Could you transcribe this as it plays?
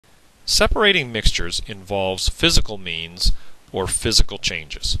Separating mixtures involves physical means or physical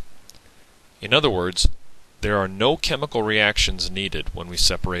changes. In other words, there are no chemical reactions needed when we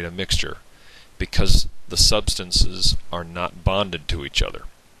separate a mixture because the substances are not bonded to each other.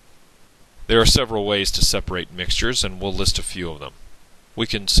 There are several ways to separate mixtures, and we'll list a few of them. We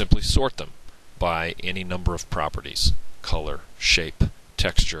can simply sort them by any number of properties: color, shape,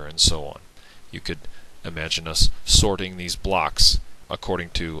 texture, and so on. You could imagine us sorting these blocks according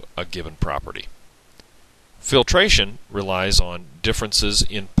to a given property. Filtration relies on differences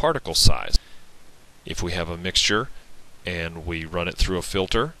in particle size. If we have a mixture and we run it through a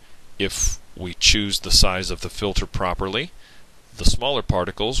filter, if we choose the size of the filter properly, the smaller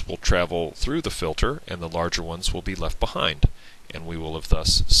particles will travel through the filter and the larger ones will be left behind, and we will have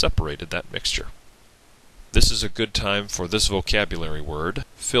thus separated that mixture. This is a good time for this vocabulary word,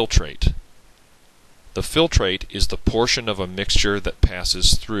 filtrate. The filtrate is the portion of a mixture that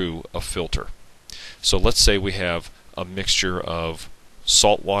passes through a filter. So let's say we have a mixture of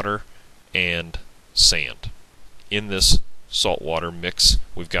salt water and sand. In this salt water mix,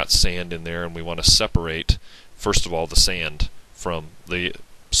 we've got sand in there, and we want to separate, first of all, the sand from the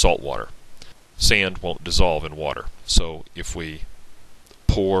salt water. Sand won't dissolve in water, so if we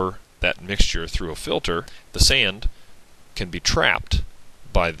pour that mixture through a filter, the sand can be trapped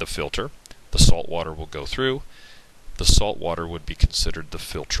by the filter. The salt water will go through. The salt water would be considered the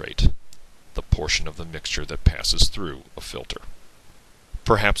filtrate, the portion of the mixture that passes through a filter.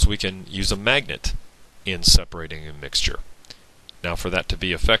 Perhaps we can use a magnet in separating a mixture. Now, for that to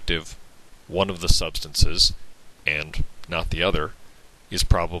be effective, one of the substances, and not the other, is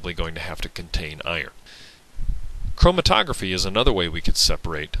probably going to have to contain iron. Chromatography is another way we could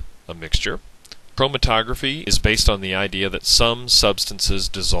separate a mixture. Chromatography is based on the idea that some substances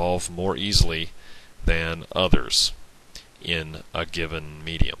dissolve more easily than others in a given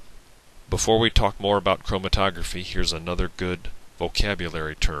medium. Before we talk more about chromatography, here's another good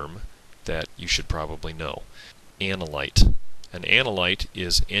vocabulary term that you should probably know: analyte. An analyte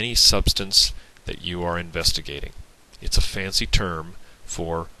is any substance that you are investigating. It's a fancy term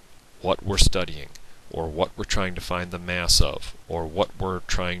for what we're studying, or what we're trying to find the mass of, or what we're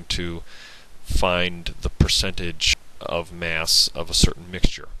trying to find the percentage of mass of a certain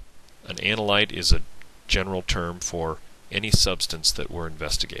mixture. An analyte is a general term for any substance that we're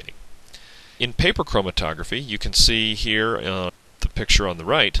investigating. In paper chromatography, you can see here the picture on the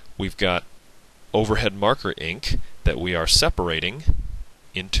right, we've got overhead marker ink that we are separating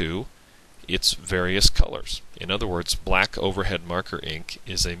into its various colors. In other words, black overhead marker ink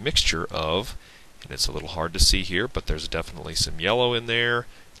is a mixture of, and it's a little hard to see here, but there's definitely some yellow in there,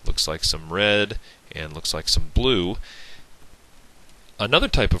 looks like some red, and looks like some blue. Another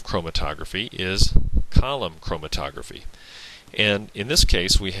type of chromatography is column chromatography. And in this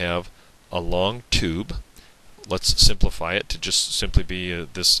case, we have a long tube. Let's simplify it to just simply be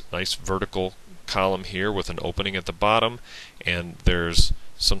this nice vertical column here with an opening at the bottom, and there's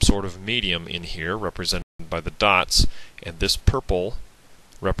some sort of medium in here represented by the dots, and this purple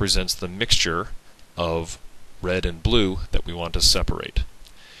represents the mixture of red and blue that we want to separate.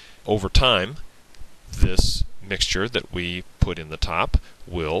 Over time, this mixture that we put in the top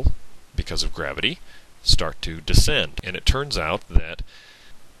will, because of gravity, start to descend, and it turns out that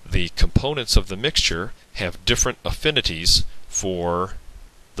the components of the mixture have different affinities for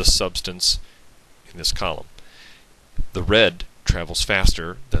the substance in this column. The red travels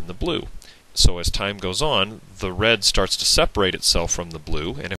faster than the blue. So as time goes on, the red starts to separate itself from the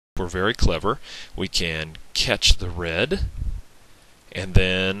blue, and if we're very clever, we can catch the red, and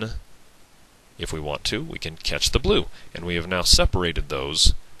then, if we want to, we can catch the blue. And we have now separated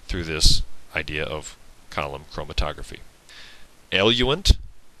those through this idea of column chromatography. Eluent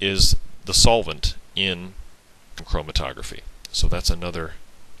is the solvent in chromatography. So that's another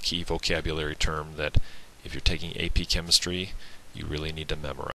key vocabulary term that if you're taking AP chemistry, you really need to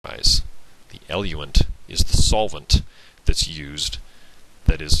memorize. The eluent is the solvent that's used,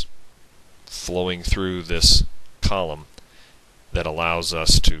 that is flowing through this column, that allows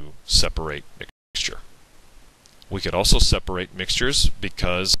us to separate mixture. We could also separate mixtures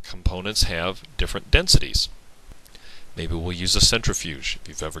because components have different densities. Maybe we'll use a centrifuge. If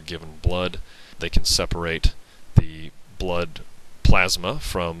you've ever given blood, they can separate the blood plasma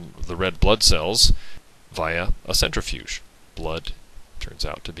from the red blood cells via a centrifuge. Blood turns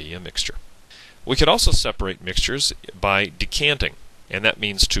out to be a mixture. We could also separate mixtures by decanting, and that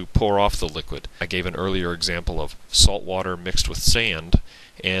means to pour off the liquid. I gave an earlier example of salt water mixed with sand,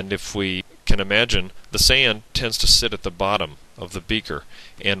 and if we can imagine, the sand tends to sit at the bottom of the beaker,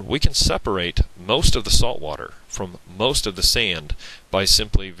 and we can separate most of the salt water from most of the sand by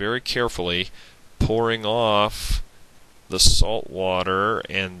simply very carefully pouring off the salt water,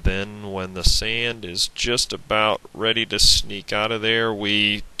 and then when the sand is just about ready to sneak out of there,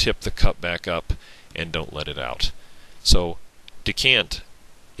 we tip the cup back up and don't let it out. So decant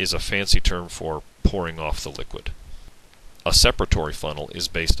is a fancy term for pouring off the liquid. A separatory funnel is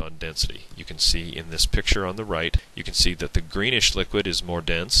based on density. You can see in this picture on the right, you can see that the greenish liquid is more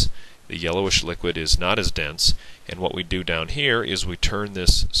dense, the yellowish liquid is not as dense, and what we do down here is we turn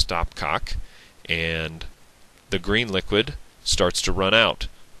this stopcock and the green liquid starts to run out.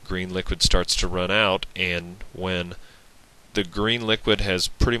 Green liquid starts to run out, and when the green liquid has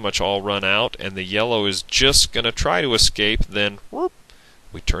pretty much all run out and the yellow is just going to try to escape, then whoop,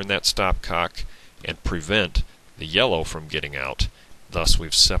 we turn that stopcock and prevent the yellow from getting out. Thus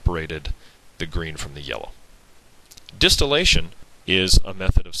we've separated the green from the yellow. Distillation is a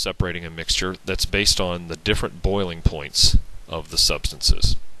method of separating a mixture that's based on the different boiling points of the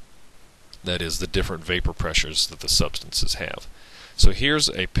substances. That is, the different vapor pressures that the substances have. So here's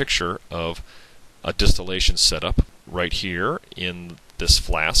a picture of a distillation setup. Right here in this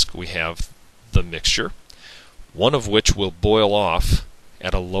flask we have the mixture, one of which will boil off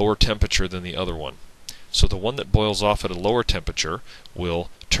at a lower temperature than the other one. So the one that boils off at a lower temperature will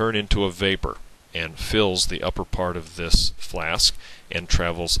turn into a vapor and fills the upper part of this flask and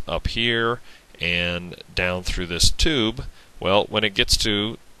travels up here and down through this tube. Well, when it gets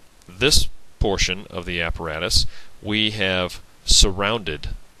to this portion of the apparatus, we have surrounded,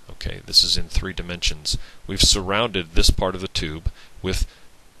 okay, this is in 3 dimensions, we've surrounded this part of the tube with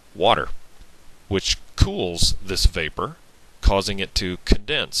water, which cools this vapor, causing it to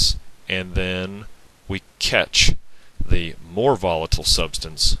condense, and then we catch the more volatile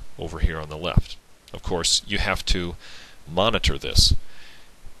substance over here on the left. Of course, you have to monitor this.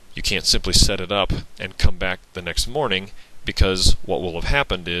 You can't simply set it up and come back the next morning, because what will have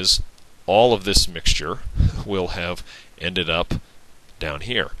happened is all of this mixture will have ended up down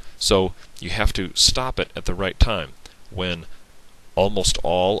here. So you have to stop it at the right time. When almost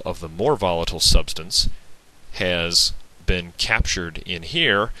all of the more volatile substance has been captured in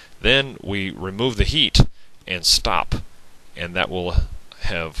here, then we remove the heat and stop, and that will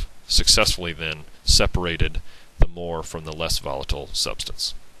have successfully then separated the more from the less volatile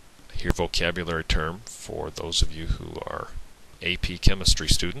substance. Here's a vocabulary term for those of you who are AP chemistry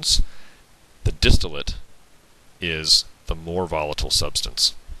students. The distillate is the more volatile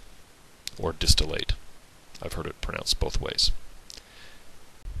substance, or distillate. I've heard it pronounced both ways.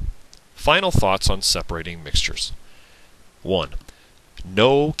 Final thoughts on separating mixtures. 1.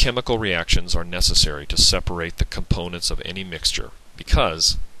 No chemical reactions are necessary to separate the components of any mixture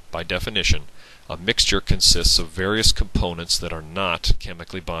because, by definition, a mixture consists of various components that are not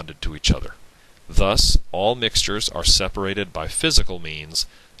chemically bonded to each other. Thus, all mixtures are separated by physical means,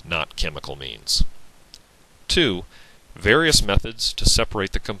 not chemical means. 2. Various methods to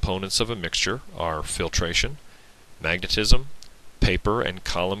separate the components of a mixture are filtration, magnetism, paper and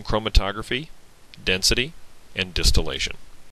column chromatography, density, and distillation.